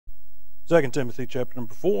2 Timothy chapter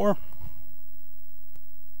number 4.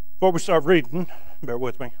 Before we start reading, bear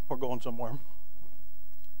with me, we're going somewhere.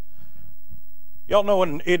 Y'all know what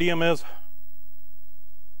an idiom is?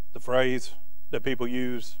 The phrase that people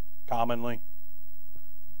use commonly.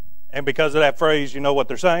 And because of that phrase, you know what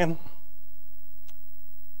they're saying.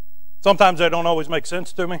 Sometimes they don't always make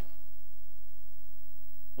sense to me.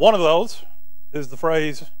 One of those is the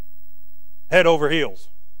phrase, head over heels.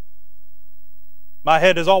 My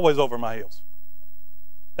head is always over my heels.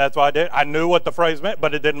 That's why I did. I knew what the phrase meant,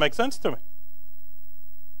 but it didn't make sense to me.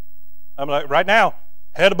 I'm like, right now,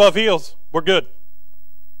 head above heels, we're good.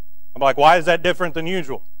 I'm like, why is that different than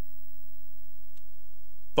usual?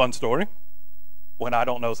 Fun story. When I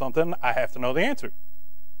don't know something, I have to know the answer.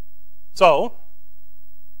 So,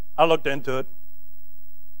 I looked into it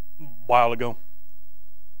a while ago.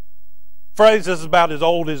 Phrase is about as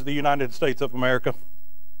old as the United States of America.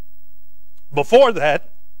 Before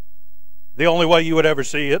that, the only way you would ever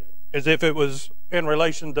see it is if it was in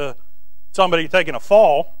relation to somebody taking a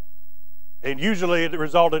fall, and usually it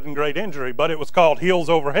resulted in great injury, but it was called heels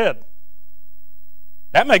over head.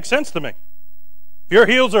 That makes sense to me. If your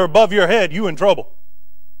heels are above your head, you're in trouble,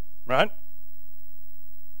 right?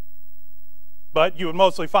 But you would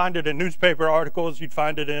mostly find it in newspaper articles. You'd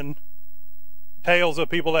find it in tales of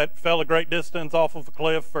people that fell a great distance off of a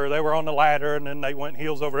cliff, or they were on the ladder and then they went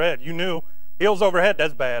heels over head. You knew heels over head,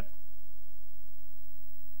 that's bad.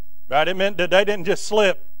 Right? It meant that they didn't just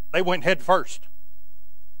slip, they went head first.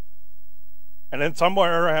 And then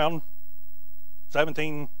somewhere around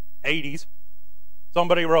 1780s,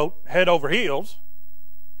 somebody wrote head over heels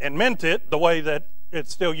and meant it the way that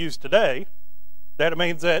it's still used today, that it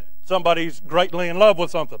means that somebody's greatly in love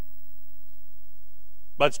with something.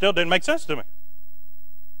 But it still didn't make sense to me.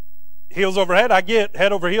 Heels over head, I get.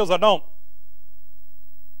 Head over heels, I don't.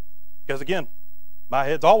 Because again, my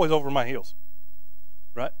head's always over my heels.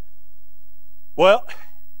 Right? Well,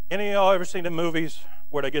 any of y'all ever seen the movies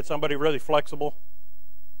where they get somebody really flexible?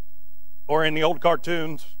 Or in the old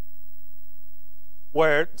cartoons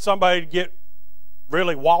where somebody get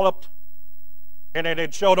really walloped and then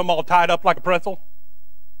it showed them all tied up like a pretzel?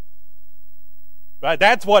 Right?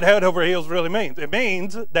 That's what head over heels really means. It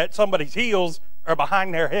means that somebody's heels are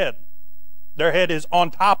behind their head. Their head is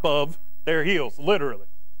on top of their heels, literally.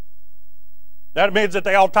 That means that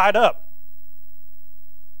they all tied up.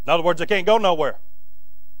 In other words, they can't go nowhere.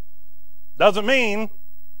 Doesn't mean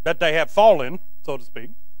that they have fallen, so to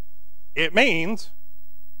speak. It means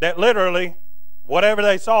that literally whatever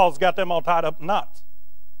they saw has got them all tied up in knots.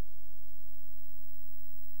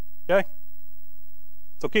 Okay?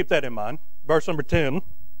 So keep that in mind. Verse number 10,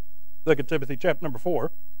 2 Timothy chapter number 4.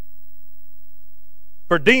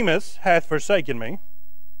 For Demas hath forsaken me,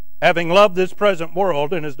 having loved this present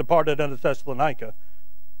world, and is departed unto Thessalonica.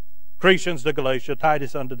 Crescens to Galatia,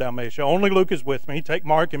 Titus unto Dalmatia. Only Luke is with me. Take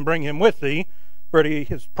Mark and bring him with thee, for he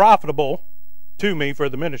is profitable to me for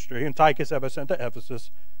the ministry. And Tychus have I sent to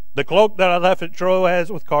Ephesus. The cloak that I left at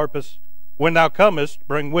Troas with Carpus, when thou comest,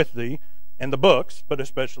 bring with thee, and the books, but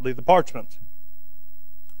especially the parchments.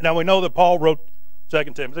 Now we know that Paul wrote 2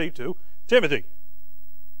 Timothy to Timothy,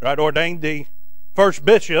 right? Ordained the first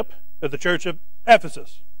bishop of the church of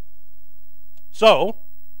Ephesus. So,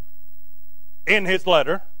 in his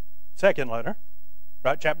letter, second letter,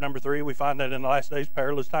 right, chapter number 3, we find that in the last days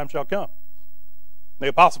perilous times shall come. The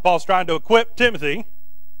Apostle Paul's trying to equip Timothy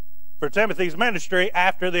for Timothy's ministry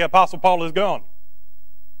after the Apostle Paul is gone.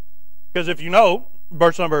 Because if you know,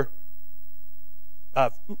 verse number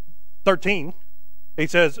 13, he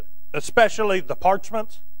says, especially the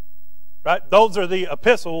parchments, right? Those are the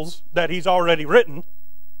epistles that he's already written,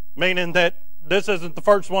 meaning that this isn't the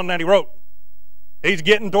first one that he wrote. He's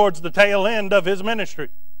getting towards the tail end of his ministry.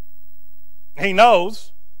 He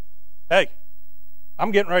knows, hey,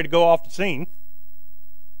 I'm getting ready to go off the scene.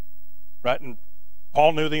 Right? And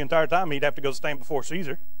Paul knew the entire time he'd have to go stand before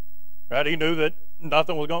Caesar. Right? He knew that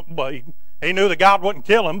nothing was going, but he knew that God wouldn't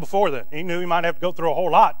kill him before that. He knew he might have to go through a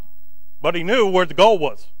whole lot. But he knew where the goal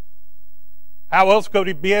was. How else could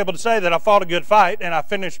he be able to say that I fought a good fight and I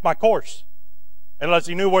finished my course? Unless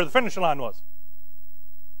he knew where the finish line was.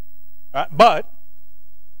 Right? But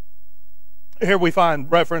here we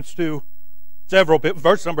find reference to several people.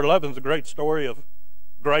 Verse number 11 is a great story of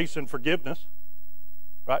grace and forgiveness.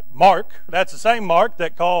 Right? Mark, that's the same Mark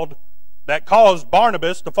that caused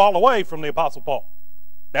Barnabas to fall away from the Apostle Paul.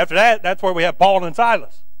 After that, that's where we have Paul and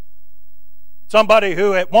Silas. Somebody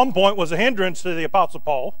who at one point was a hindrance to the Apostle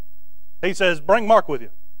Paul, he says, bring Mark with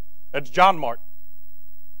you. That's John Mark,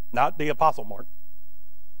 not the Apostle Mark.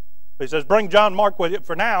 He says, bring John Mark with you.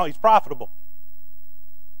 For now, he's profitable.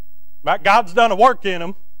 Right? God's done a work in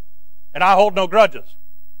him. and I hold no grudges.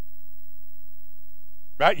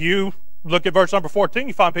 Right? You look at verse number 14,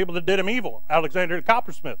 you find people that did him evil. Alexander the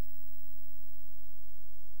coppersmith. It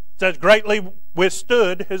says, greatly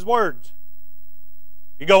withstood his words.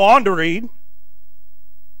 You go on to read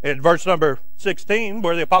in verse number 16,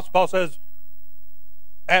 where the Apostle Paul says,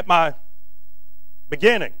 at my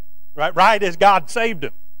beginning, right as God saved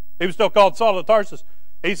him, he was still called Saul of Tarsus.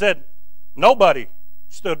 He said, nobody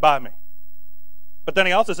stood by me. But then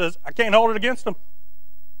he also says, I can't hold it against them.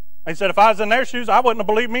 He said, if I was in their shoes, I wouldn't have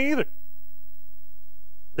believed me either.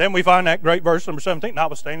 Then we find that great verse number 17,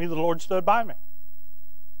 notwithstanding the Lord stood by me.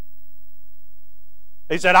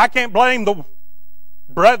 He said, I can't blame the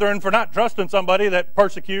brethren for not trusting somebody that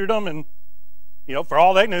persecuted them, and, for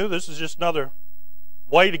all they knew, this is just another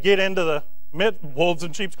way to get into the wolves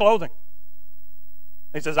in sheep's clothing.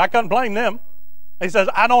 He says, I couldn't blame them. He says,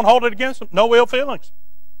 I don't hold it against them. No ill feelings.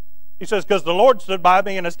 He says, because the Lord stood by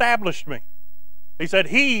me and established me. He said,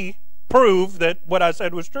 he proved that what I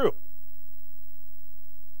said was true.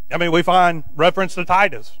 We find reference to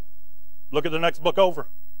Titus. Look at the next book over.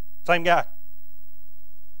 Same guy.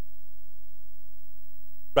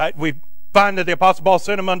 Right? We find that the Apostle Paul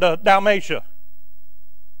sent him unto Dalmatia.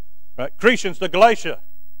 Right? Crescens to Galatia.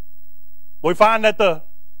 We find that the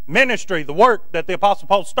ministry, the work that the Apostle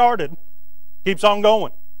Paul started, keeps on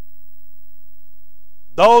going.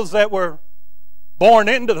 Those that were born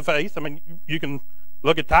into the faith, you can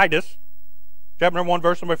look at Titus, chapter number 1,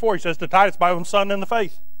 verse number 4. He says to Titus, my own son in the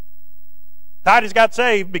faith. Titus got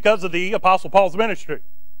saved because of the Apostle Paul's ministry.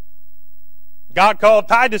 God called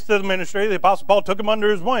Titus to the ministry. The Apostle Paul took him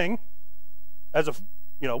under his wing as a,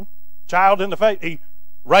 child in the faith. He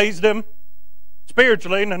raised him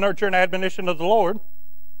spiritually in the nurture and admonition of the Lord,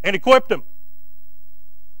 and equipped him.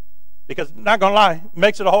 Because, not going to lie, it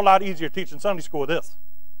makes it a whole lot easier teaching Sunday school with this.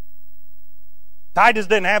 Titus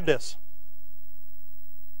didn't have this.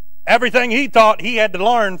 Everything he taught, he had to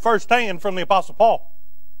learn firsthand from the Apostle Paul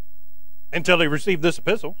until he received this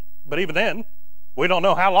epistle. But even then, we don't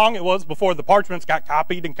know how long it was before the parchments got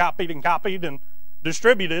copied and copied and copied and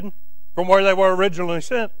distributed from where they were originally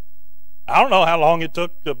sent. I don't know how long it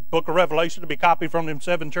took the book of Revelation to be copied from them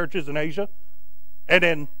 7 churches in Asia and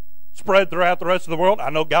then spread throughout the rest of the world. I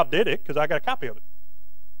know God did it because I got a copy of it.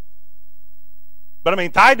 But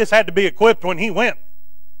Titus had to be equipped when he went.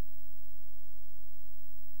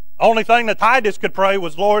 Only thing that Titus could pray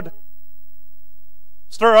was, Lord,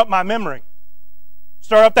 stir up my memory.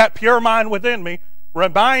 Stir up that pure mind within me.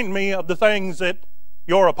 Remind me of the things that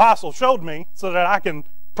your apostle showed me so that I can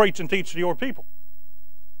preach and teach to your people.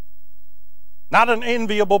 Not an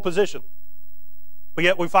enviable position. But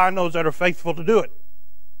yet we find those that are faithful to do it.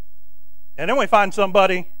 And then we find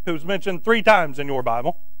somebody who's mentioned 3 times in your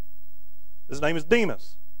Bible. His name is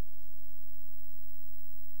Demas.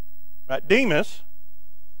 Right? Demas,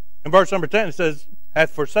 in verse number 10, it says,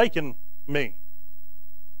 hath forsaken me,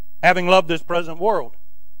 having loved this present world,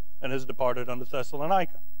 and has departed unto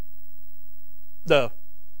Thessalonica. The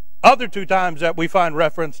other 2 times that we find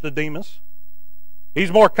reference to Demas,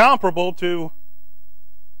 he's more comparable to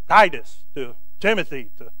Titus, to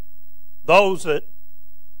Timothy, to those that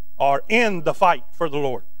are in the fight for the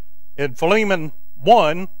Lord. In Philemon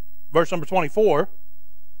 1, verse number 24,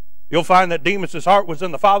 you'll find that Demas' heart was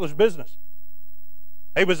in the Father's business.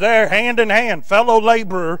 He was there hand in hand, fellow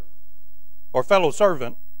laborer or fellow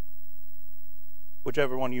servant,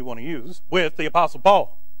 whichever one you want to use, with the Apostle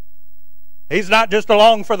Paul. He's not just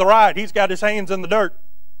along for the ride. He's got his hands in the dirt.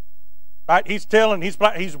 Right? He's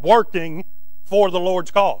working for the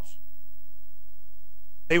Lord's cause.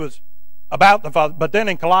 He was about the Father. But then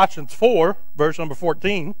in Colossians 4, verse number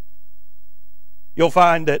 14, you'll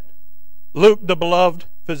find that Luke, the beloved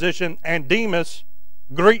physician, and Demas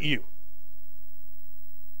greet you.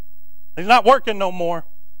 He's not working no more.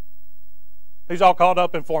 He's all caught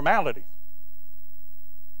up in formality.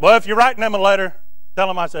 Well, if you're writing them a letter, tell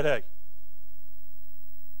them I said, hey.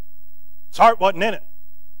 His heart wasn't in it.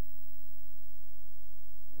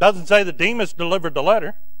 Doesn't say that Demas delivered the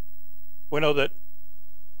letter. We know that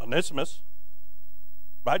Onesimus,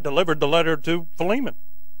 right, delivered the letter to Philemon.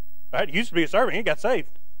 Right? He used to be a servant. He got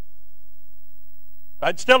saved.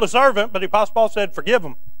 Right? Still a servant, but the Apostle Paul said, forgive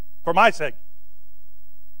him for my sake.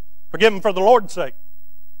 Forgive him for the Lord's sake.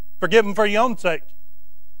 Forgive him for your own sake.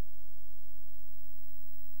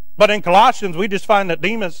 But in Colossians, we just find that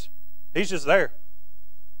Demas, he's just there.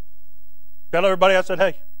 Tell everybody I said,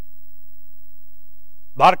 hey.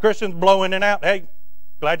 A lot of Christians blow in and out. Hey,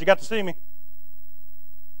 glad you got to see me.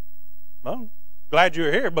 Well, glad you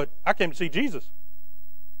were here, but I came to see Jesus.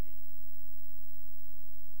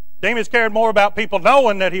 Demas cared more about people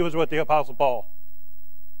knowing that he was with the Apostle Paul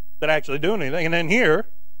than actually doing anything. And then here,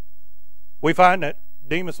 we find that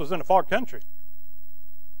Demas was in a far country.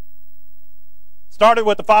 Started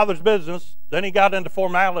with the Father's business, then he got into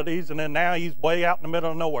formalities, and then now he's way out in the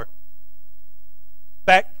middle of nowhere.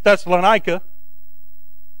 Back Thessalonica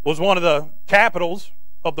was one of the capitals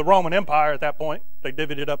of the Roman Empire at that point. They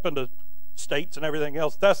divided up into states and everything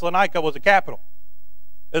else. Thessalonica was a capital.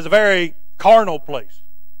 It was a very carnal place,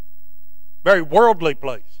 very worldly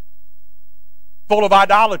place, full of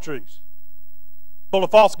idolatries, full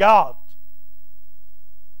of false gods.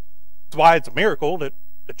 That's why it's a miracle that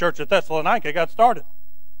the church at Thessalonica got started.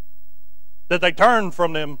 That they turned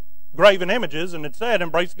from them graven images and instead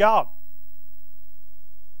embraced God.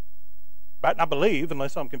 Right? And I believe,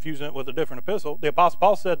 unless I'm confusing it with a different epistle, the Apostle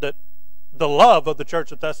Paul said that the love of the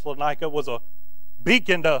church at Thessalonica was a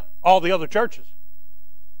beacon to all the other churches.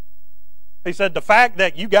 He said the fact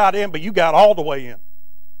that you got in, but you got all the way in.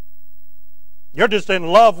 You're just in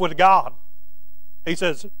love with God. He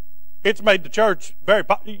says it's made the church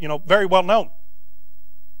very well known.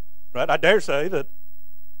 Right? I dare say that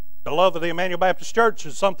the love of the Immanuel Baptist Church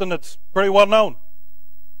is something that's pretty well known.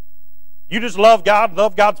 You just love God,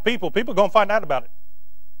 love God's people. People are going to find out about it.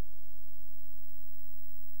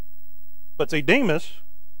 But see, Demas,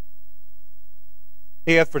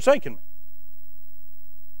 he hath forsaken me.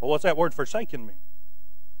 Well, what's that word forsaken mean?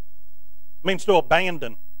 It means to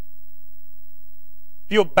abandon.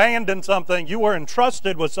 If you abandon something, you are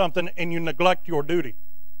entrusted with something and you neglect your duty.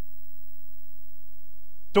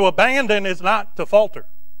 To abandon is not to falter.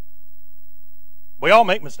 We all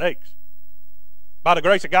make mistakes. By the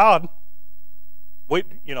grace of God,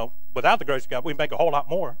 without the grace of God, we make a whole lot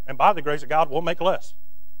more. And by the grace of God, we'll make less.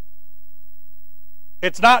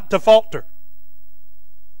 It's not to falter.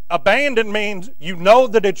 Abandon means you know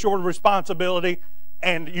that it's your responsibility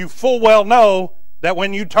and you full well know that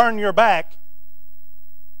when you turn your back,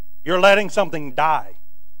 you're letting something die.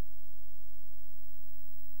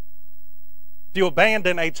 If you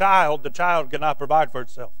abandon a child, the child cannot provide for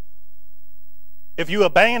itself. If you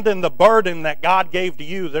abandon the burden that God gave to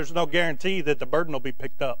you, there's no guarantee that the burden will be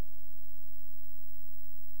picked up.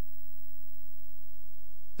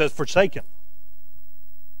 It says forsaken.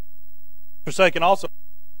 Forsaken also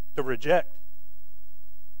to reject.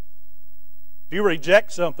 If you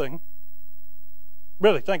reject something,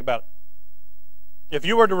 really think about it. If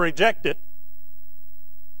you were to reject it,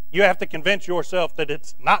 you have to convince yourself that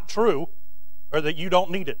it's not true or that you don't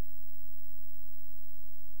need it.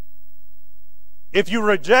 If you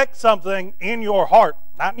reject something in your heart,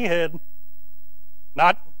 not in your head,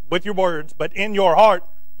 not with your words, but in your heart,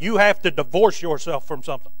 you have to divorce yourself from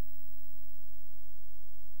something.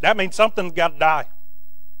 That means something's got to die.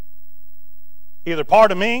 Either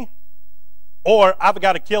part of me, or I've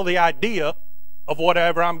got to kill the idea of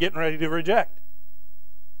whatever I'm getting ready to reject.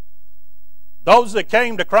 Those that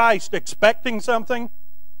came to Christ expecting something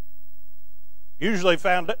usually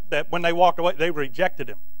found that when they walked away, they rejected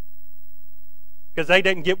Him. Because they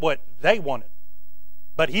didn't get what they wanted.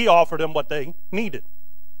 But He offered them what they needed.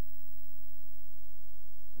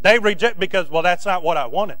 They reject because, well, that's not what I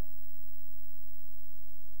wanted.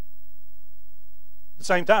 At the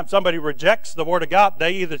same time, somebody rejects the Word of God,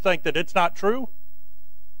 they either think that it's not true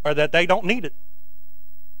or that they don't need it.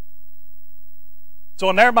 So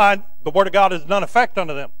in their mind, the Word of God has none effect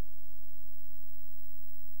unto them.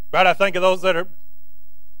 Right? I think of those that are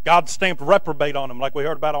God stamped reprobate on them, like we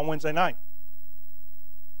heard about on Wednesday night.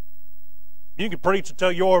 You can preach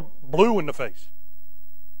until you're blue in the face.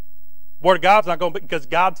 The Word of God's not going to be, because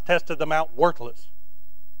God's tested them out worthless.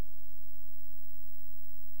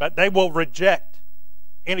 But they will reject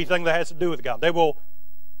anything that has to do with God. They will,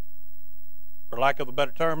 for lack of a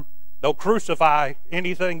better term, they'll crucify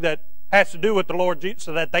anything that has to do with the Lord Jesus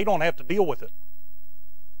so that they don't have to deal with it.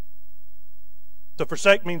 To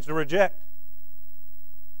forsake means to reject.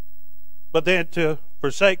 But then to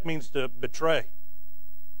forsake means to betray.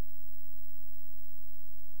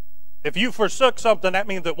 If you forsook something, that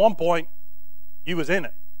means at one point you was in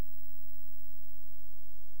it.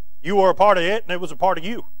 You were a part of it and it was a part of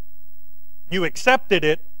you. You accepted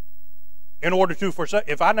it in order to forsake.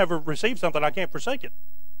 If I never received something, I can't forsake it.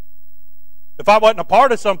 If I wasn't a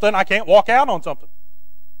part of something, I can't walk out on something.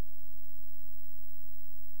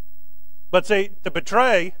 But see, to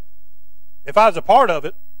betray, if I was a part of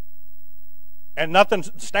it, and nothing,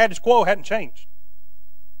 status quo hadn't changed,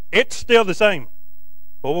 it's still the same.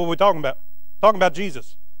 But what are we talking about? Talking about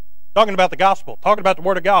Jesus. Talking about the gospel. Talking about the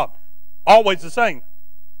Word of God. Always the same.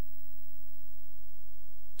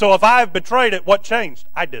 So if I've betrayed it, what changed?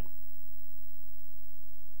 I did.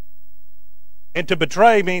 And to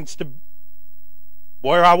betray means to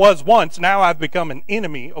Where I was once, now I've become an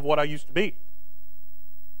enemy of what I used to be.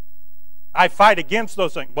 I fight against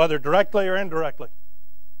those things, whether directly or indirectly.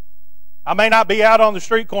 I may not be out on the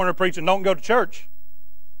street corner preaching, don't go to church.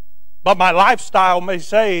 But my lifestyle may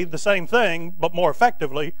say the same thing, but more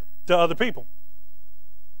effectively to other people.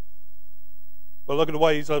 But look at the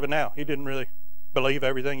way he's living now. He didn't really believe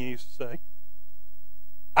everything he used to say.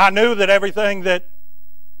 I knew that everything that,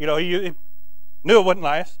 he knew it wouldn't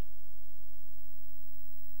last.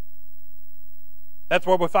 That's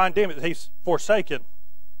where we find Demas. He's forsaken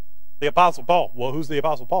the Apostle Paul. Well, who's the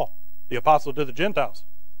Apostle Paul? The apostle to the Gentiles.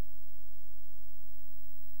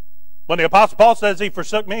 When the Apostle Paul says he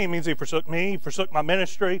forsook me, it means he forsook me, he forsook my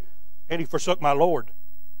ministry, and he forsook my Lord.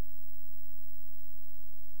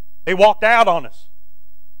 He walked out on us.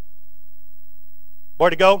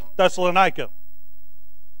 Where'd he go? Thessalonica.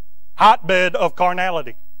 Hotbed of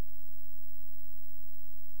carnality.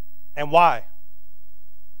 And why?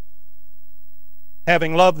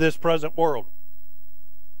 Having loved this present world.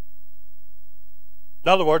 In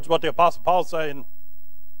other words, what the Apostle Paul is saying,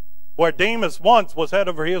 where Demas once was head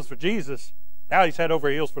over heels for Jesus, now he's head over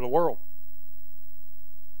heels for the world.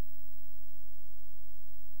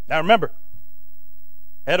 Now remember,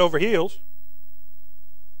 head over heels,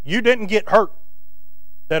 you didn't get hurt.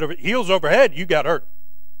 Head over heels over head, you got hurt.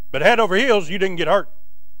 But head over heels, you didn't get hurt.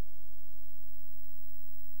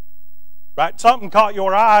 Right? Something caught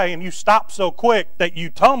your eye and you stopped so quick that you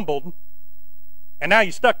tumbled, and now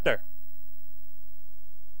you're stuck there.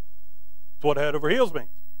 That's what head over heels means.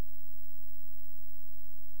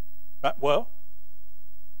 Right? Well,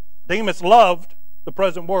 Demas loved the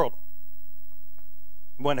present world.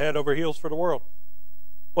 He went head over heels for the world.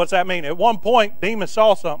 What's that mean? At one point, Demas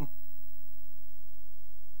saw something.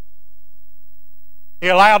 He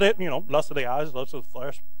allowed it, lust of the eyes, lust of the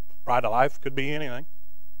flesh, pride of life, could be anything.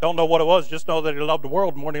 Don't know what it was, just know that he loved the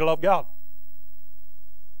world more than he loved God.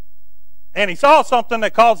 And he saw something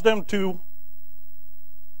that caused him to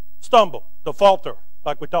stumble, to falter,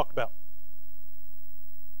 like we talked about.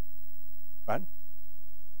 Right?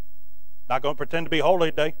 Not going to pretend to be holy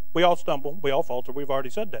today. We all stumble, we all falter, we've already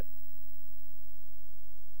said that.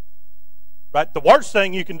 Right? The worst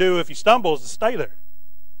thing you can do if you stumble is to stay there.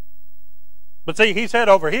 But see, he's head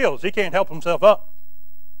over heels. He can't help himself up.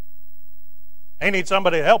 He needs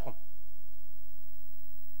somebody to help him.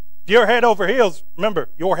 If you're head over heels, remember,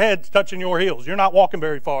 your head's touching your heels. You're not walking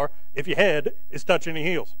very far if your head is touching your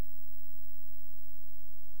heels.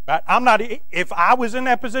 Right? If I was in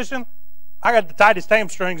that position, I got the tightest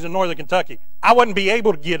hamstrings in northern Kentucky. I wouldn't be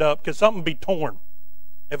able to get up because something would be torn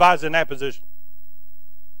if I was in that position.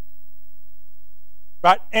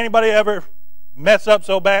 Right? Anybody ever mess up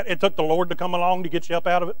so bad it took the Lord to come along to get you up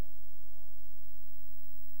out of it?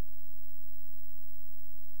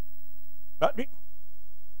 Right?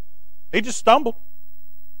 He just stumbled.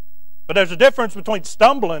 But there's a difference between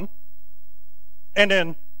stumbling and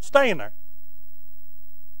then staying there.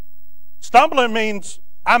 Stumbling means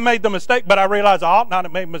I made the mistake, but I realize I ought not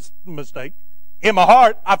have made a mistake. In my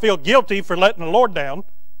heart, I feel guilty for letting the Lord down.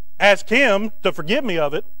 Ask Him to forgive me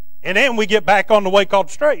of it, and then we get back on the way called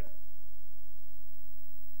straight.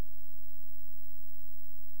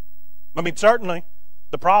 I mean, certainly,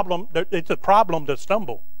 it's a problem to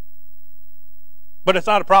stumble. But it's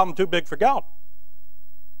not a problem too big for God.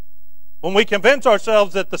 When we convince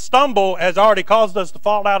ourselves that the stumble has already caused us to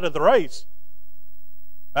fall out of the race,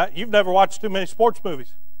 right? You've never watched too many sports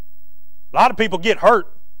movies. A lot of people get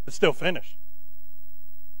hurt but still finish.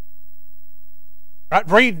 Right?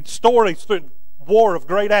 Read stories through war of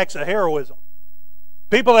great acts of heroism.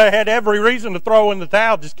 People that had every reason to throw in the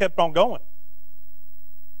towel just kept on going.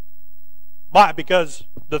 Why? Because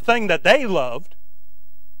the thing that they loved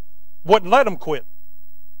wouldn't let them quit.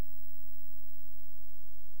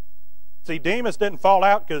 See, Demas didn't fall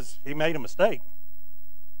out because he made a mistake.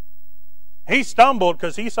 He stumbled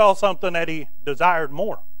because he saw something that he desired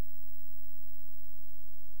more.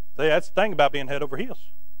 See, that's the thing about being head over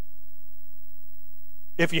heels.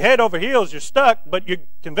 If you head over heels, you're stuck, but you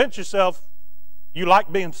convince yourself you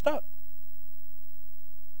like being stuck.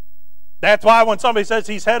 That's why when somebody says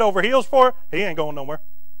he's head over heels for her, he ain't going nowhere.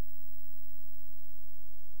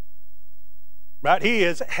 Right? He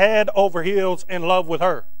is head over heels in love with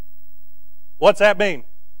her. What's that mean?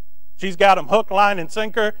 She's got him hook, line, and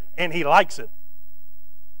sinker, and he likes it.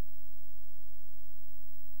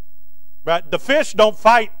 Right? The fish don't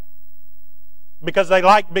fight because they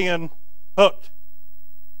like being hooked.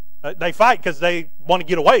 They fight because they want to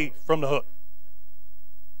get away from the hook.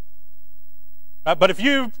 Right? But if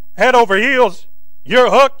you head over heels,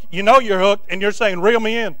 you're hooked, you know you're hooked, and you're saying, reel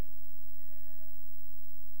me in.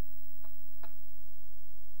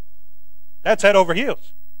 That's head over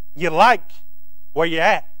heels. You like where you're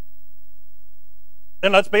at.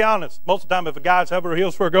 And let's be honest, most of the time if a guy's head over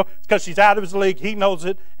heels for a girl, it's because she's out of his league, he knows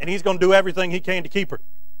it, and he's going to do everything he can to keep her.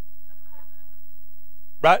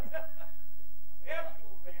 Right?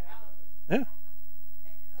 Yeah.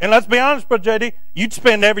 And let's be honest, Brother JD, you'd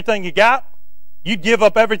spend everything you got. You'd give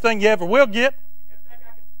up everything you ever will get.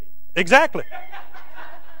 Exactly.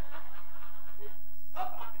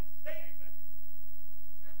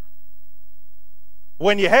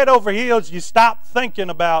 When you head over heels, you stop thinking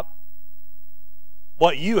about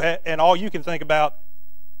what you have, and all you can think about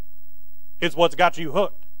is what's got you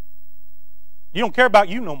hooked. You don't care about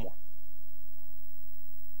you no more.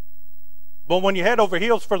 But when you head over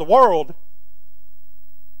heels for the world,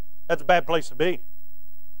 that's a bad place to be.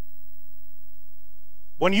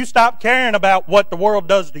 When you stop caring about what the world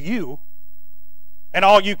does to you, and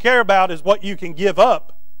all you care about is what you can give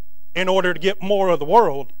up in order to get more of the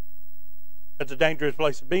world, that's a dangerous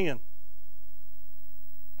place to be in.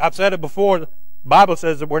 I've said it before, the Bible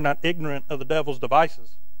says that we're not ignorant of the devil's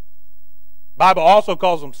devices. The Bible also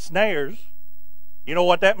calls them snares. You know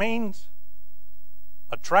what that means?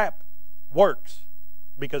 A trap works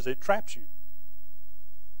because it traps you.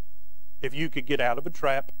 If you could get out of a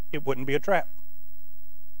trap, it wouldn't be a trap.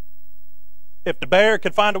 If the bear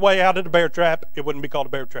could find a way out of the bear trap, it wouldn't be called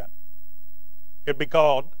a bear trap. It'd be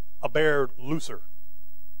called a bear looser.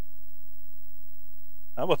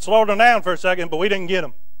 Now, we'll slow them down for a second, but we didn't get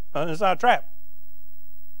them. It's not a trap.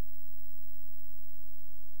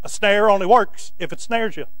 A snare only works if it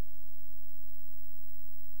snares you.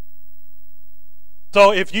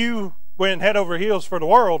 So if you went head over heels for the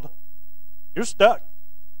world, you're stuck.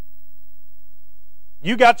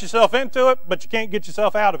 You got yourself into it, but you can't get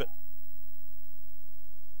yourself out of it.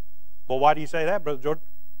 Well, why do you say that, Brother Jordan?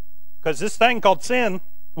 Because this thing called sin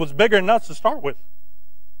was bigger than us to start with.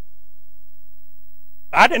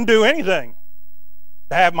 I didn't do anything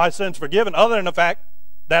to have my sins forgiven other than the fact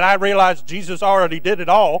that I realized Jesus already did it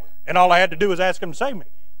all, and all I had to do was ask Him to save me.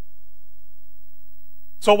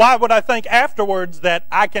 So why would I think afterwards that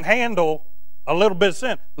I can handle a little bit of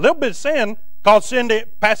sin? A little bit of sin caused sin to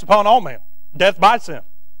pass upon all men. Death by sin.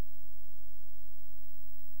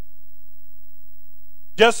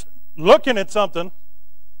 Just looking at something,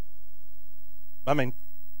 I mean,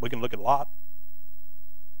 we can look at a lot.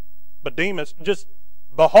 But Demas, just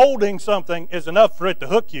beholding something is enough for it to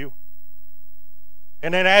hook you.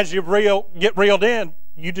 And then as you get reeled in,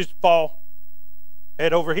 you just fall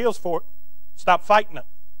head over heels for it. Stop fighting it.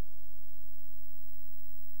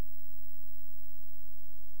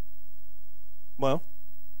 Well,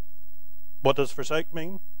 what does forsake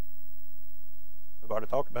mean? We've already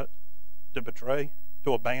talked about it. To betray,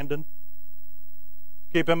 to abandon.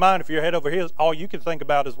 Keep in mind, if you're head over heels, all you can think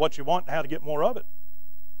about is what you want and how to get more of it.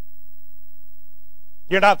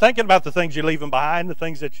 You're not thinking about the things you're leaving behind, the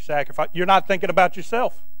things that you sacrifice. You're not thinking about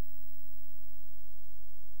yourself.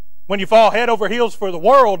 When you fall head over heels for the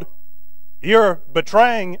world, you're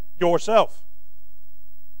betraying yourself.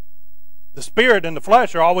 The spirit and the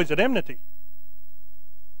flesh are always at enmity.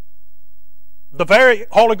 The very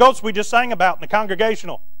Holy Ghost we just sang about in the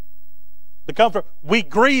congregational, the comfort, we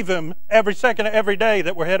grieve Him every second of every day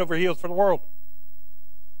that we're head over heels for the world.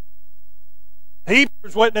 He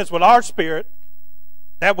bears witness with our spirit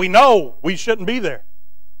that we know we shouldn't be there.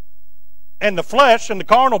 And the flesh and the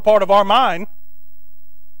carnal part of our mind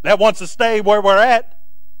that wants to stay where we're at,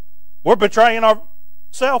 we're betraying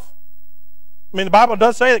ourselves. I mean, the Bible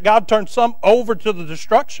does say that God turned some over to the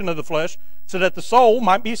destruction of the flesh so that the soul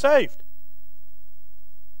might be saved.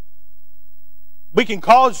 We can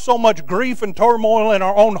cause so much grief and turmoil in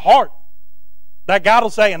our own heart that God will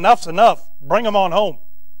say, enough's enough. Bring them on home.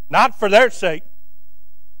 Not for their sake,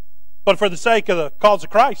 but for the sake of the cause of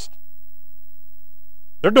Christ.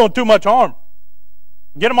 They're doing too much harm.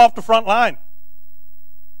 Get them off the front line.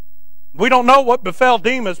 We don't know what befell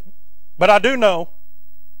Demas, but I do know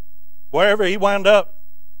wherever he wound up,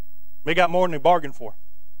 he got more than he bargained for.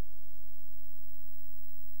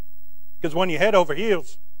 Because when you head over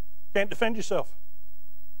heels, you can't defend yourself.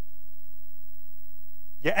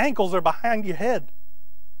 Your ankles are behind your head.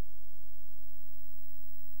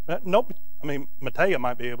 Nope. I mean, Matea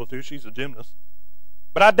might be able to. She's a gymnast.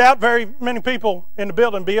 But I doubt very many people in the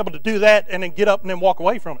building be able to do that and then get up and then walk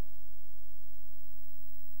away from it.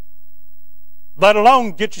 Let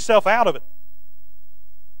alone get yourself out of it.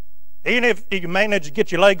 Even if you manage to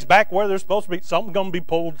get your legs back where they're supposed to be, something's going to be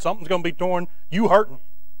pulled, something's going to be torn, you hurting.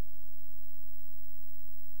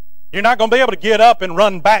 You're not going to be able to get up and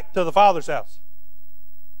run back to the Father's house.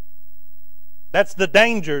 That's the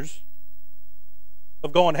dangers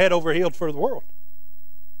of going head over heels for the world.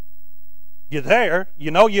 You're there.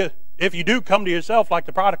 You know if you do come to yourself like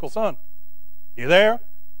the prodigal son. You're there.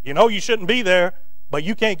 You know you shouldn't be there, but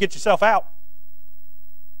you can't get yourself out.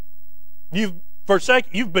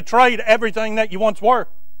 You've betrayed everything that you once were.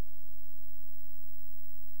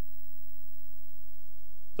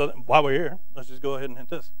 So while we're here, let's just go ahead and hit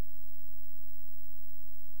this.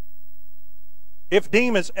 If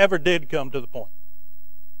Demas ever did come to the point,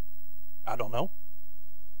 I don't know.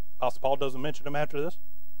 Apostle Paul doesn't mention him after this.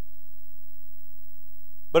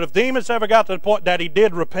 But if Demas ever got to the point that he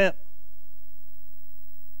did repent,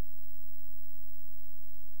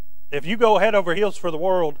 if you go head over heels for the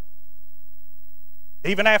world,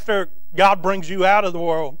 even after God brings you out of the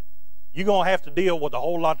world, you're going to have to deal with a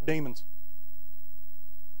whole lot of demons.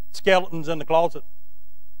 Skeletons in the closet.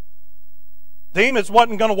 Demas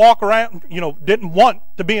wasn't going to walk around, didn't want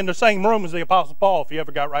to be in the same room as the Apostle Paul if he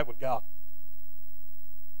ever got right with God.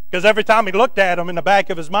 Because every time he looked at him, in the back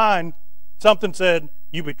of his mind, something said,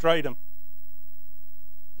 you betrayed him.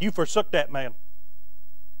 You forsook that man.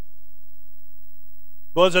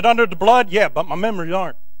 Was it under the blood? Yeah, but my memories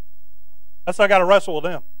aren't. That's why I got to wrestle with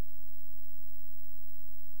them.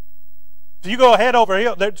 If you go head over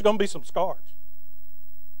heels, there's going to be some scars.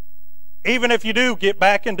 Even if you do get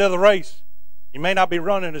back into the race, you may not be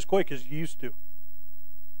running as quick as you used to.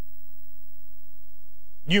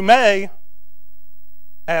 You may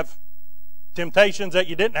have temptations that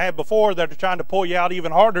you didn't have before that are trying to pull you out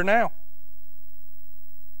even harder now.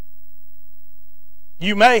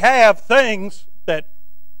 You may have things that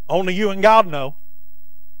only you and God know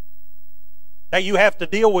that you have to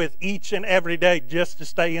deal with each and every day just to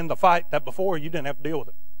stay in the fight that before you didn't have to deal with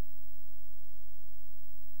it.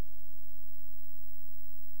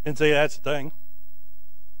 And see, that's the thing.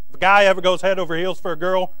 If a guy ever goes head over heels for a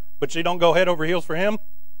girl, but she don't go head over heels for him,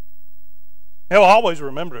 he'll always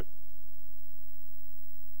remember it.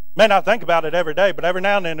 May not think about it every day, but every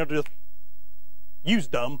now and then he'll just, you's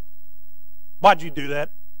dumb. Why'd you do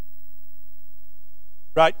that?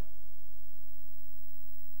 Right?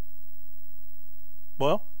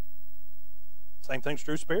 Well, same thing's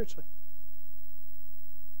true spiritually.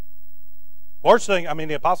 Worst thing,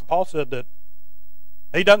 the Apostle Paul said that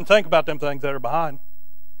he doesn't think about them things that are behind.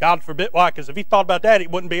 God forbid. Why? Because if he thought about that, he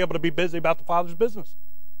wouldn't be able to be busy about the Father's business.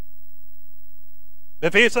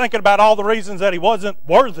 If he's thinking about all the reasons that he wasn't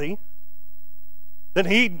worthy, then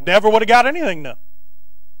he never would have got anything done.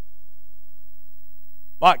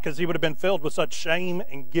 Why? Because he would have been filled with such shame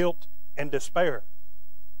and guilt and despair.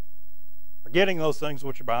 Forgetting those things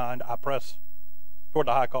which are behind, I press toward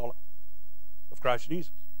the high calling of Christ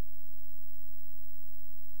Jesus.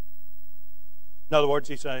 In other words,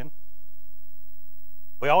 he's saying,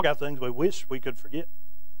 we all got things we wish we could forget.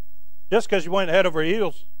 Just because you went head over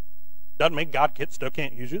heels doesn't mean God still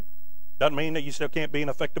can't use you. Doesn't mean that you still can't be an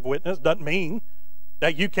effective witness. Doesn't mean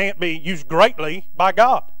that you can't be used greatly by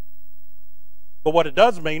God. But what it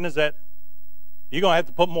does mean is that you're going to have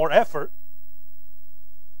to put more effort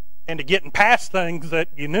into getting past things that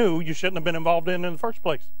you knew you shouldn't have been involved in the first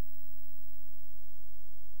place.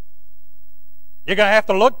 You're going to have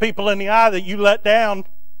to look people in the eye that you let down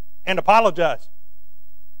and apologize.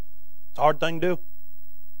 It's a hard thing to do.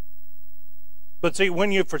 But see,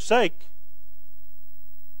 when you forsake,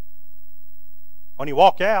 when you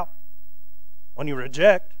walk out, when you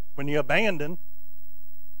reject, when you abandon,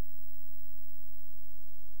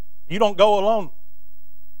 you don't go alone.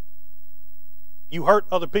 You hurt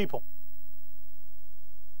other people.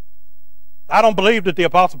 I don't believe that the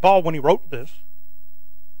Apostle Paul, when he wrote this,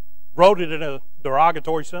 wrote it in a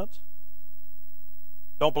derogatory sense.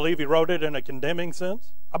 Don't believe he wrote it in a condemning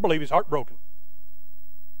sense. I believe he's heartbroken.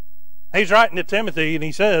 He's writing to Timothy, and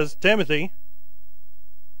he says, Timothy,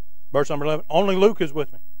 verse number 11, only Luke is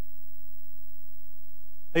with me.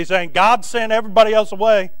 He's saying, God sent everybody else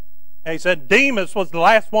away, and he said, Demas was the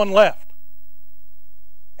last one left,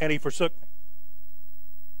 and he forsook me.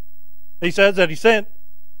 He says that he sent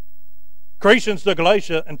Crescens to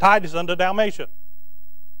Galatia and Titus unto Dalmatia.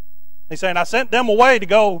 He's saying, I sent them away to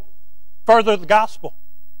go further the gospel.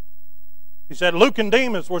 He said, Luke and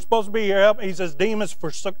Demas were supposed to be here. He says, Demas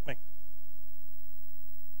forsook me.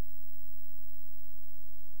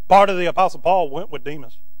 Part of the Apostle Paul went with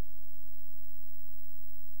Demas.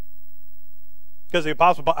 Because the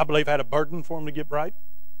Apostle Paul, I believe, had a burden for him to get right.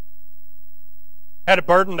 Had a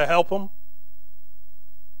burden to help him.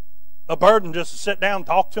 A burden just to sit down,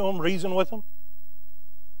 talk to him, reason with him.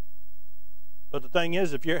 But the thing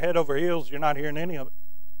is, if you're head over heels, you're not hearing any of it.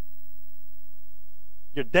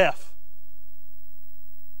 You're deaf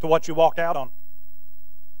to what you walked out on.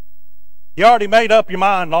 You already made up your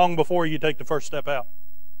mind long before you take the first step out.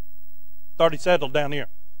 It's already settled down here.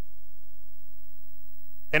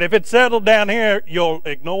 And if it's settled down here, you'll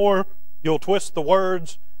ignore, you'll twist the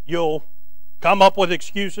words, you'll come up with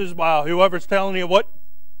excuses while whoever's telling you what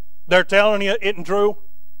they're telling you isn't true.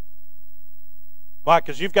 Why?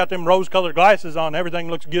 Because you've got them rose-colored glasses on, everything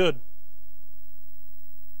looks good.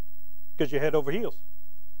 Because you're head over heels.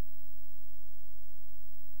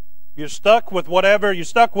 You're stuck with whatever you're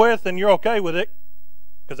stuck with, and you're okay with it,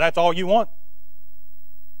 because that's all you want.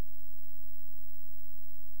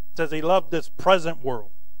 It says he loved this present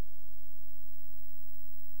world.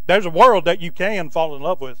 There's a world that you can fall in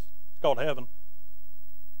love with. It's called heaven.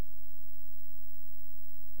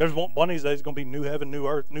 There's one of these days it's going to be new heaven, new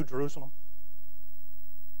earth, new Jerusalem.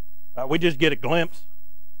 We just get a glimpse.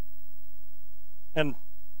 And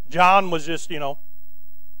John was just,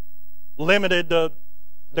 limited to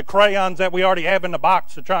the crayons that we already have in the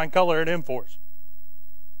box to try and color it in for us.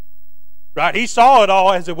 Right? He saw it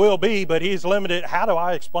all as it will be, but he's limited. How do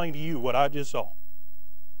I explain to you what I just saw?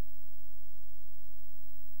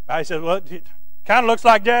 I said, well, it kind of looks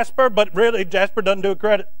like jasper, but really jasper doesn't do it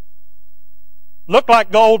credit. Looked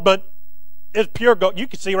like gold, but it's pure gold. You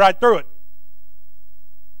could see right through it.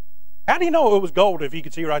 How do you know it was gold if you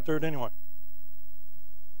could see right through it anyway?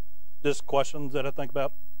 Just questions that I think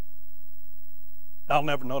about. I'll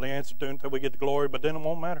never know the answer to until we get to glory, but then it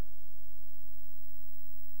won't matter.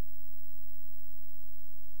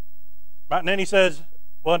 Right, and then he says,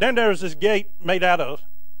 well, then there's this gate made out of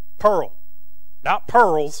pearl. Not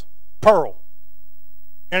pearls, pearl.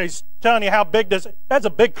 And he's telling you how big that's a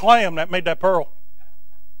big clam that made that pearl.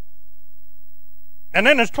 And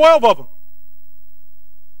then there's 12 of them.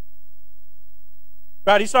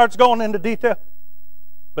 Right, he starts going into detail.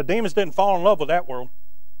 But Demas didn't fall in love with that world.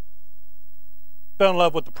 He fell in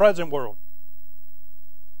love with the present world.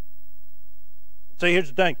 See, here's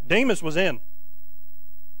the thing. Demas was in.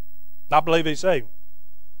 I believe he's saved.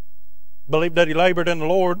 Believed that he labored in the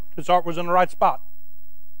Lord. His heart was in the right spot.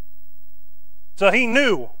 So he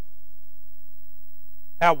knew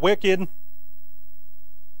how wicked,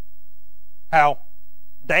 how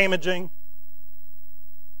damaging,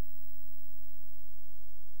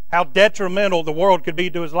 how detrimental the world could be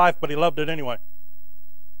to his life, but he loved it anyway.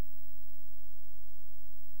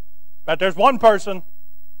 But there's one person,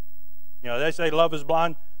 they say love is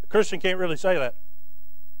blind. A Christian can't really say that.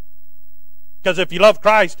 Because if you love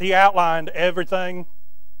Christ, he outlined everything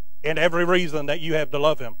and every reason that you have to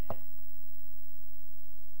love him.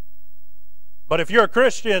 But if you're a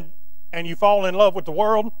Christian and you fall in love with the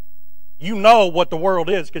world, you know what the world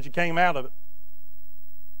is because you came out of it.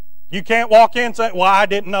 You can't walk in and say, well, I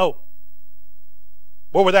didn't know.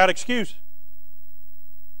 Well, without excuse.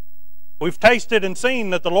 We've tasted and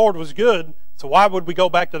seen that the Lord was good, so why would we go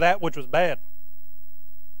back to that which was bad?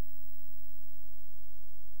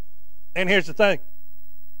 And here's the thing.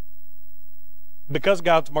 Because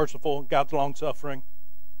God's merciful, God's long-suffering,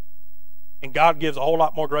 and God gives a whole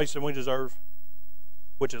lot more grace than we deserve,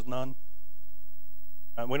 which is none.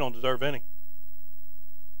 And we don't deserve any.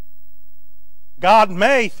 God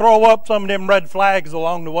may throw up some of them red flags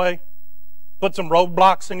along the way, put some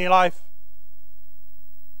roadblocks in your life,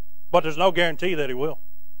 but there's no guarantee that he will.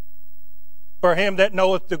 For him that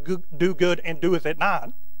knoweth to do good and doeth it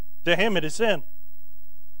not, to him it is sin.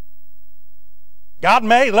 God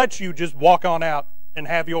may let you just walk on out and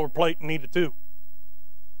have your plate needed too.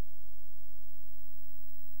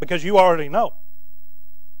 Because you already know.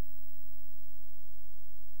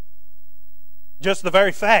 Just the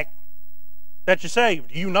very fact that you're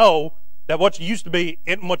saved, you know that what you used to be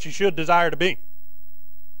isn't what you should desire to be.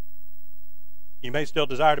 You may still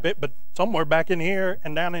desire to be, but somewhere back in here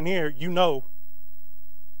and down in here, you know,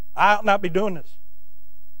 I ought not be doing this.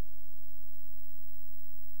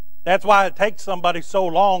 That's why it takes somebody so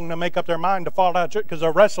long to make up their mind to fall out of church, because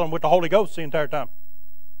they're wrestling with the Holy Ghost the entire time.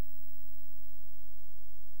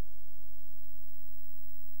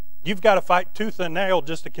 You've got to fight tooth and nail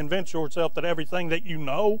just to convince yourself that everything that you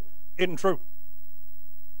know isn't true.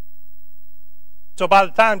 So by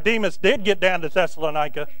the time Demas did get down to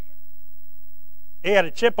Thessalonica, he had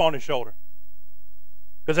a chip on his shoulder.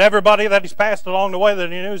 Because everybody that he's passed along the way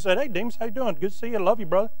that he knew said, hey, Demas, how you doing? Good to see you. I love you,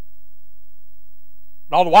 brother.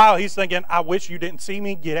 And all the while he's thinking, I wish you didn't see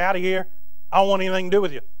me. Get out of here. I don't want anything to do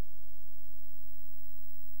with you.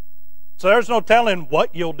 So there's no telling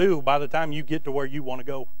what you'll do by the time you get to where you want to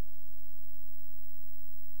go.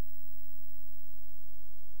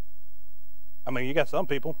 I mean, you got some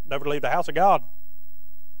people never leave the house of God.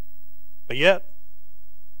 But yet,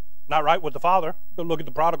 not right with the Father. Go look at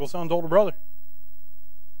the prodigal son's older brother.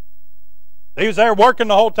 He was there working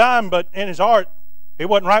the whole time, but in his heart, he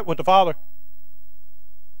wasn't right with the Father.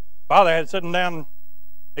 Father had to sit him down and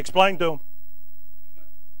explain to him.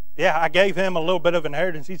 Yeah, I gave him a little bit of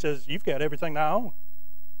inheritance. He says, you've got everything I own.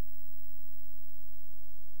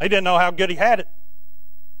 He didn't know how good he had it.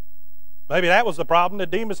 Maybe that was the problem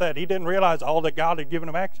that Demas had. He didn't realize all that God had given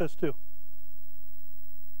him access to.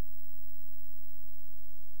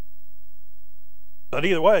 But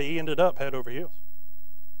either way, he ended up head over heels.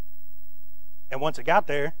 And once he got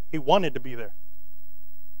there, he wanted to be there.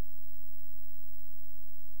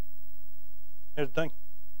 Here's the thing.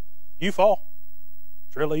 You fall.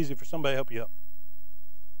 It's real easy for somebody to help you up.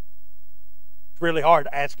 It's really hard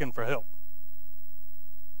asking for help.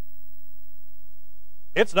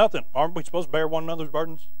 It's nothing. Aren't we supposed to bear one another's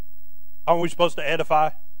burdens? Aren't we supposed to edify,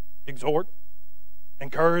 exhort,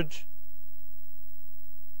 encourage?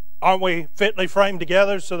 Aren't we fitly framed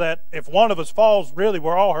together so that if one of us falls, really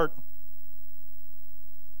we're all hurting?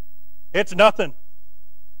 It's nothing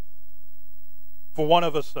for one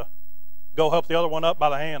of us to go help the other one up by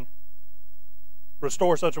the hand.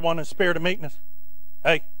 Restore such a one in spirit of meekness.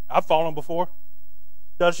 Hey, I've fallen before.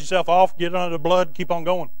 Dust yourself off, get under the blood, keep on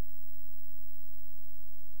going.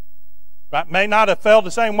 Right? May not have felt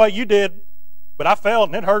the same way you did, but I fell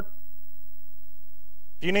and it hurt.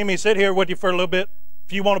 If you need me to sit here with you for a little bit,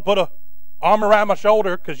 if you want to put an arm around my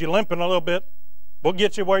shoulder because you're limping a little bit, we'll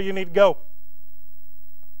get you where you need to go.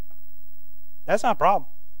 That's not a problem.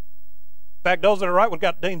 In fact, those that are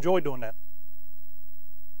right, they enjoy doing that.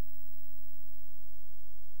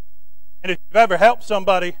 And if you've ever helped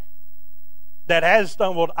somebody that has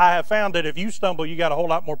stumbled, I have found that if you stumble, you got a whole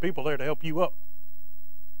lot more people there to help you up.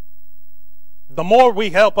 The more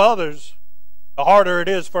we help others, the harder it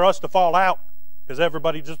is for us to fall out because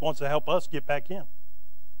everybody just wants to help us get back in.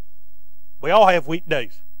 We all have weak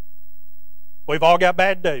days. We've all got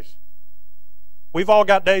bad days. We've all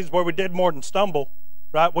got days where we did more than stumble,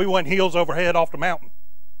 right? We went heels over head off the mountain.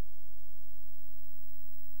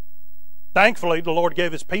 Thankfully, the Lord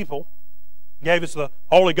gave us people, gave us the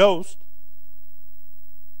Holy Ghost,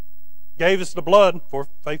 gave us the blood for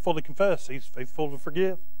faithful to confess. He's faithful to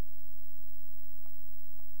forgive.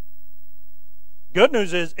 Good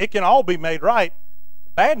news is it can all be made right.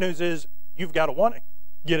 The bad news is you've got to want to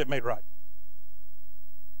get it made right.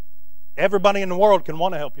 Everybody in the world can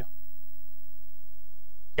want to help you.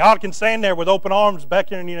 God can stand there with open arms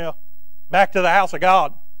beckoning you back to the house of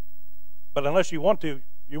God. But unless you want to,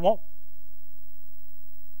 you won't.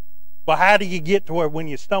 But how do you get to where when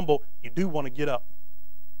you stumble, you do want to get up?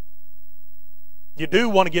 You do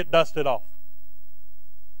want to get dusted off.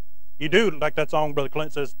 You do, like that song Brother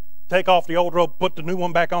Clint says, take off the old robe, put the new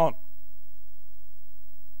one back on.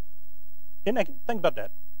 Think about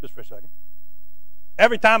that just for a second.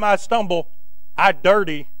 Every time I stumble, I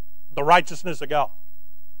dirty the righteousness of God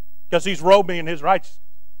because He's robed me in His righteousness.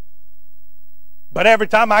 But every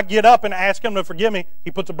time I get up and ask Him to forgive me, He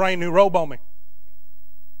puts a brand new robe on me.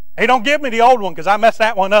 He don't give me the old one because I messed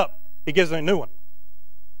that one up. He gives me a new one.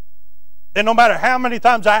 And no matter how many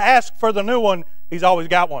times I ask for the new one, He's always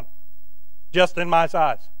got one, just in my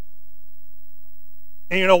size.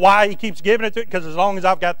 And you know why He keeps giving it to me? Because as long as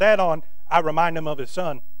I've got that on, I remind Him of His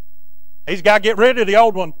Son. He's got to get rid of the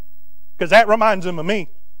old one because that reminds Him of me.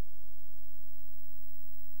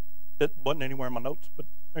 That wasn't anywhere in my notes, but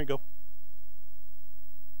there you go.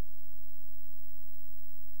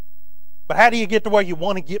 But how do you get to where you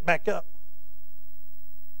want to get back up?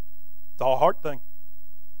 It's all a heart thing.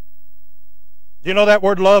 Do you know that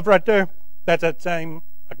word love right there? That's that same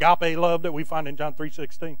agape love that we find in John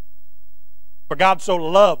 3:16. For God so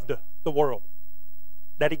loved the world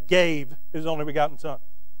that He gave His only begotten Son.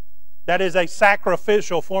 That is a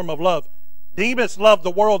sacrificial form of love. Demas loved the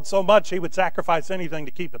world so much he would sacrifice anything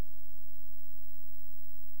to keep it.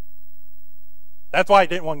 That's why he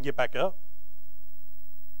didn't want to get back up.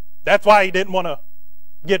 That's why he didn't want to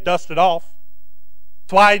get dusted off.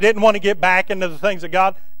 That's why he didn't want to get back into the things of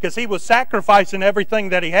God, because he was sacrificing everything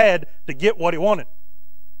that he had to get what he wanted.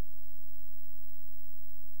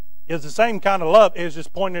 It's the same kind of love. It's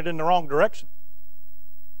just pointed in the wrong direction.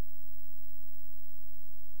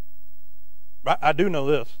 I do know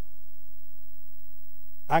this.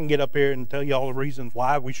 I can get up here and tell you all the reasons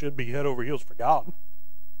why we should be head over heels for God.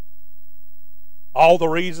 All the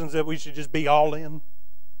reasons that we should just be all in,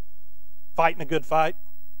 fighting a good fight,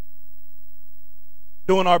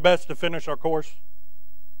 doing our best to finish our course.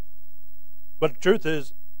 But the truth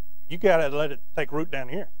is, you got to let it take root down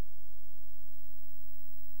here.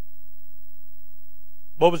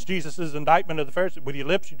 What was Jesus' indictment of the Pharisees? With your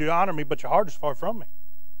lips you do honor me, but your heart is far from me.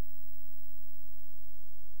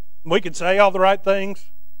 We can say all the right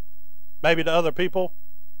things, maybe to other people.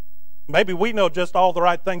 Maybe we know just all the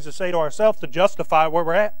right things to say to ourselves to justify where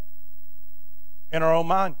we're at in our own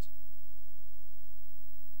minds.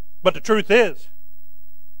 But the truth is,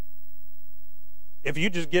 if you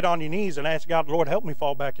just get on your knees and ask God, Lord, help me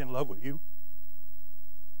fall back in love with you.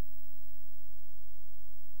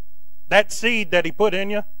 That seed that he put in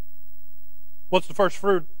you, what's the first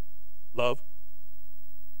fruit? Love.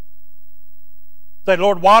 Say,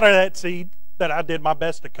 Lord, water that seed that I did my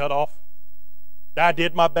best to cut off, that I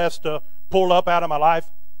did my best to pull up out of my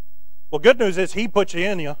life. Well, good news is he put you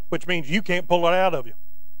in you, which means you can't pull it out of you.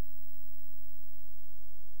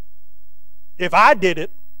 If I did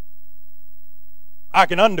it, I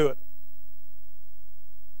can undo it.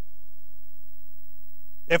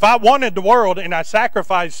 If I wanted the world and I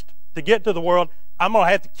sacrificed to get to the world, I'm going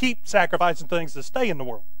to have to keep sacrificing things to stay in the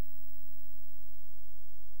world.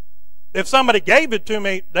 If somebody gave it to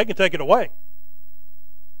me, they can take it away.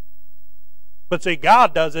 But see,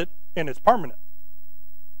 God does it and it's permanent.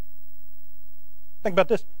 Think about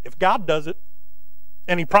this. If God does it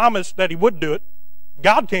and he promised that he would do it,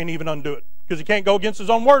 God can't even undo it because he can't go against his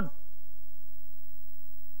own word.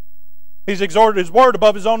 He's exalted his word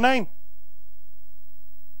above his own name.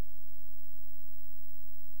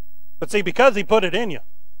 But see, because he put it in you,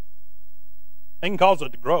 he can cause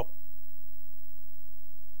it to grow.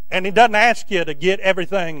 And he doesn't ask you to get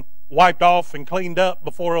everything wiped off and cleaned up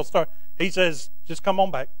before he'll start. He says, just come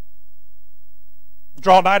on back.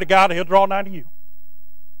 Draw nigh to God, he'll draw nigh to you.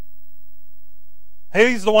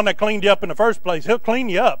 He's the one that cleaned you up in the first place. He'll clean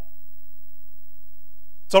you up.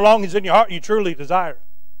 So long as in your heart you truly desire it.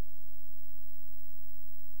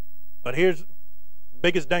 But here's the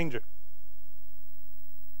biggest danger.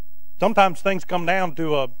 Sometimes things come down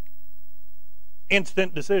to an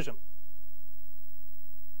instant decision.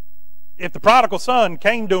 If the prodigal son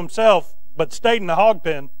came to himself but stayed in the hog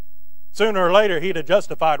pen, sooner or later he'd have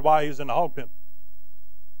justified why he was in the hog pen.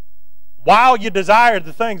 While you desire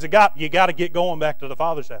the things of God, you got to get going back to the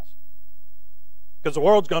Father's house. Because the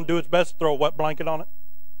world's going to do its best to throw a wet blanket on it,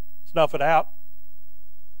 snuff it out,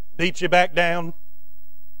 beat you back down,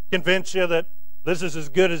 convince you that this is as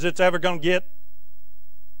good as it's ever going to get.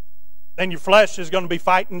 And your flesh is going to be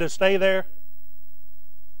fighting to stay there.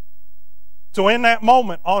 So in that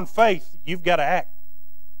moment, on faith, you've got to act.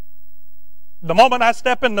 The moment I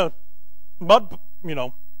step in the mud,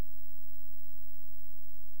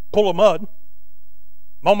 pull of mud, the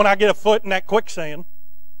moment I get a foot in that quicksand,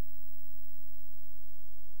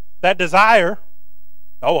 that desire,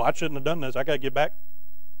 oh, I shouldn't have done this, I got to get back.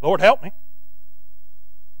 Lord, help me.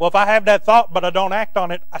 Well, if I have that thought but I don't act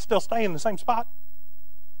on it, I still stay in the same spot.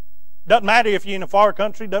 Doesn't matter if you're in a far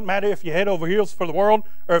country, doesn't matter if you head over heels for the world,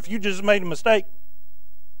 or if you just made a mistake.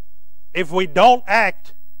 If we don't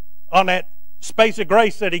act on that space of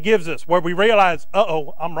grace that he gives us, where we realize,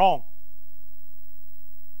 uh-oh, I'm wrong.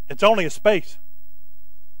 It's only a space.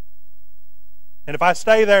 And if I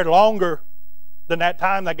stay there longer than that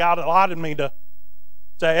time that God allotted me to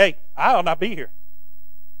say, hey, I ought not be here.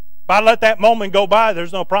 If I let that moment go by,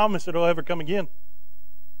 there's no promise it'll ever come again.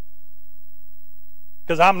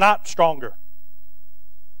 Because I'm not stronger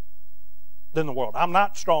than the world. I'm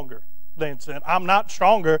not stronger than sin. I'm not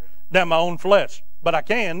stronger than my own flesh. But I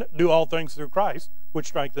can do all things through Christ, which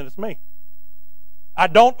strengtheneth me. I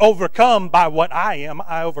don't overcome by what I am.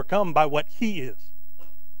 I overcome by what he is.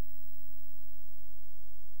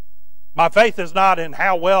 My faith is not in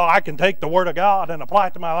how well I can take the Word of God and apply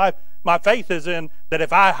it to my life. My faith is in that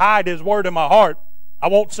if I hide his Word in my heart, I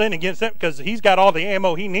won't sin against him because he's got all the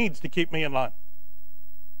ammo he needs to keep me in line.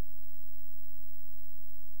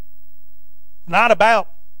 It's not about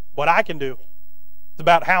what I can do. It's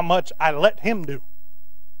about how much I let him do.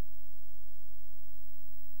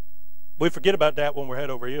 We forget about that when we're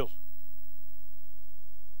head over heels.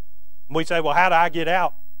 We say, well, how do I get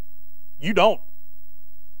out? You don't.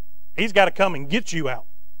 He's got to come and get you out.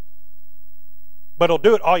 But he'll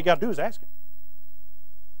do it. All you got to do is ask him.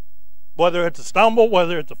 Whether it's a stumble,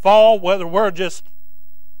 whether it's a fall, whether we're just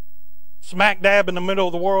smack dab in the middle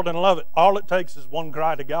of the world and love it, all it takes is one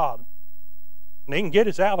cry to God. And he can get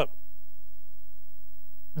us out of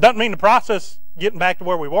it. Doesn't mean the process getting back to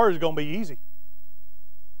where we were is going to be easy.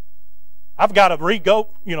 I've got to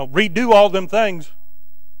redo all them things.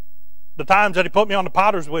 The times that he put me on the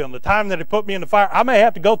potter's wheel and the time that he put me in the fire. I may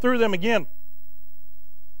have to go through them again.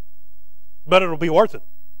 But it'll be worth it.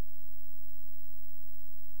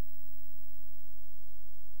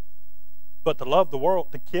 But to love the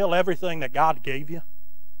world, to kill everything that God gave you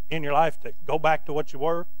in your life, to go back to what you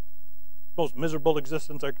were, the most miserable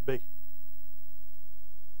existence there could be.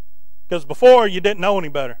 Because before you didn't know any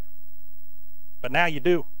better. But now you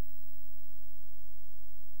do.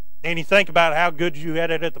 And you think about how good you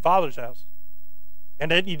had it at the Father's house.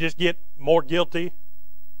 And then you just get more guilty,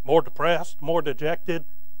 more depressed, more dejected.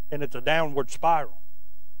 And it's a downward spiral.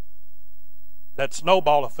 That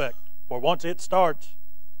snowball effect, where once it starts,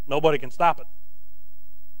 nobody can stop it.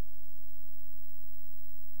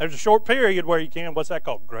 There's a short period where you can. What's that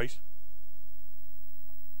called? Grace.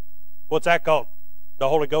 What's that called? The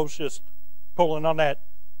Holy Ghost just pulling on that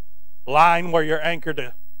line where you're anchored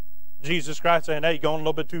to Jesus Christ, saying, hey, you're going a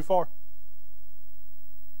little bit too far.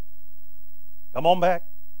 Come on back.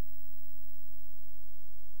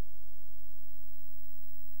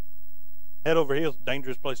 Head over heels,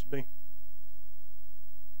 dangerous place to be.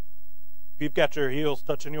 If you've got your heels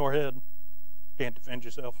touching your head, you can't defend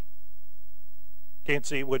yourself. Can't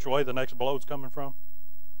see which way the next blow's coming from.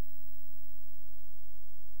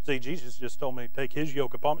 See, Jesus just told me to take his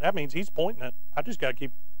yoke upon me. That means he's pointing it. I just got to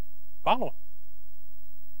keep following.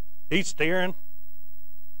 He's steering.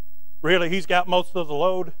 Really, he's got most of the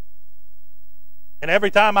load. And every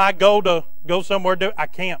time I go somewhere, I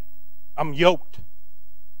can't. I'm yoked.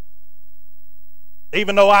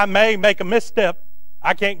 Even though I may make a misstep,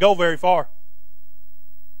 I can't go very far.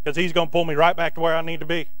 Because he's going to pull me right back to where I need to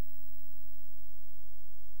be.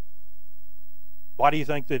 Why do you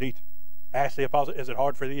think that he asked the apostle, is it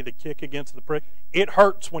hard for thee to kick against the prick? It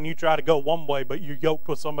hurts when you try to go one way, but you're yoked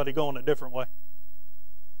with somebody going a different way.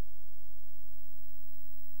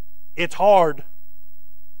 It's hard. In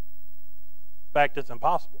fact, it's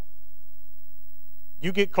impossible.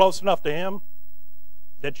 You get close enough to him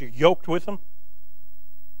that you're yoked with him,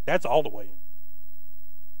 that's all the way in.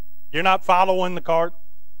 You're not following the cart.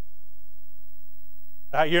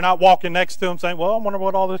 You're not walking next to him saying, well, I wonder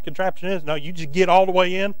what all this contraption is. No, you just get all the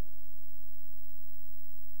way in.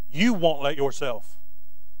 You won't let yourself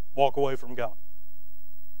walk away from God.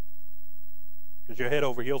 Because you're head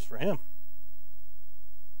over heels for him.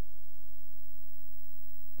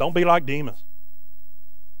 Don't be like Demas.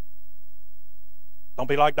 Don't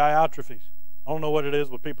be like Diotrephes. I don't know what it is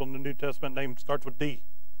with people in the New Testament. Name starts with D.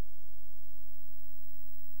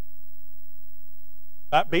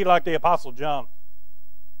 Be like the Apostle John.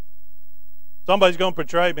 Somebody's going to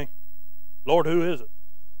betray me. Lord, who is it?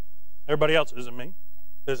 Everybody else, is it me?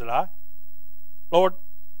 Is it I? Lord,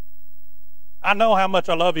 I know how much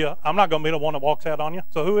I love you. I'm not going to be the one that walks out on you.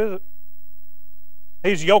 So who is it?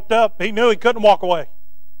 He's yoked up. He knew he couldn't walk away.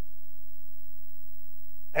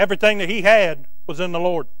 Everything that he had was in the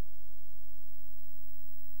Lord.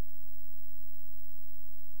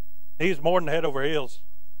 He's more than head over heels.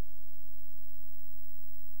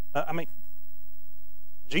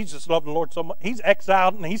 Jesus loved the Lord so much. He's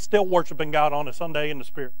exiled and he's still worshiping God on a Sunday in the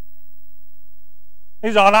Spirit.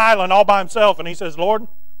 He's on an island all by himself and he says, Lord, at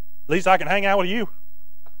least I can hang out with you.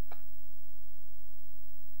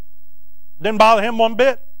 Didn't bother him one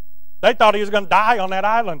bit. They thought he was going to die on that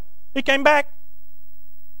island. He came back.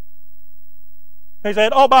 He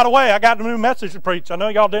said, oh, by the way, I got a new message to preach. I know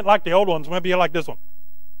y'all didn't like the old ones. Maybe you like this one.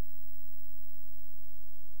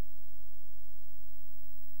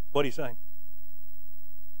 What are you saying?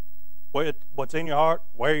 What's in your heart,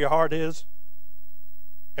 where your heart is,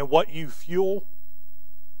 and what you fuel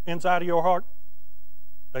inside of your heart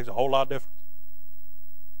makes a whole lot of difference.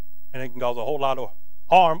 And it can cause a whole lot of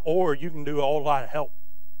harm, or you can do a whole lot of help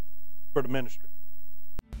for the ministry.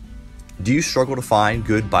 Do you struggle to find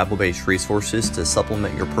good Bible-based resources to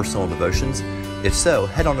supplement your personal devotions? If so,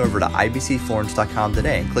 head on over to ibcflorence.com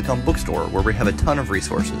today and click on Bookstore, where we have a ton of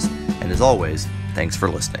resources. And as always, thanks for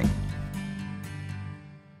listening.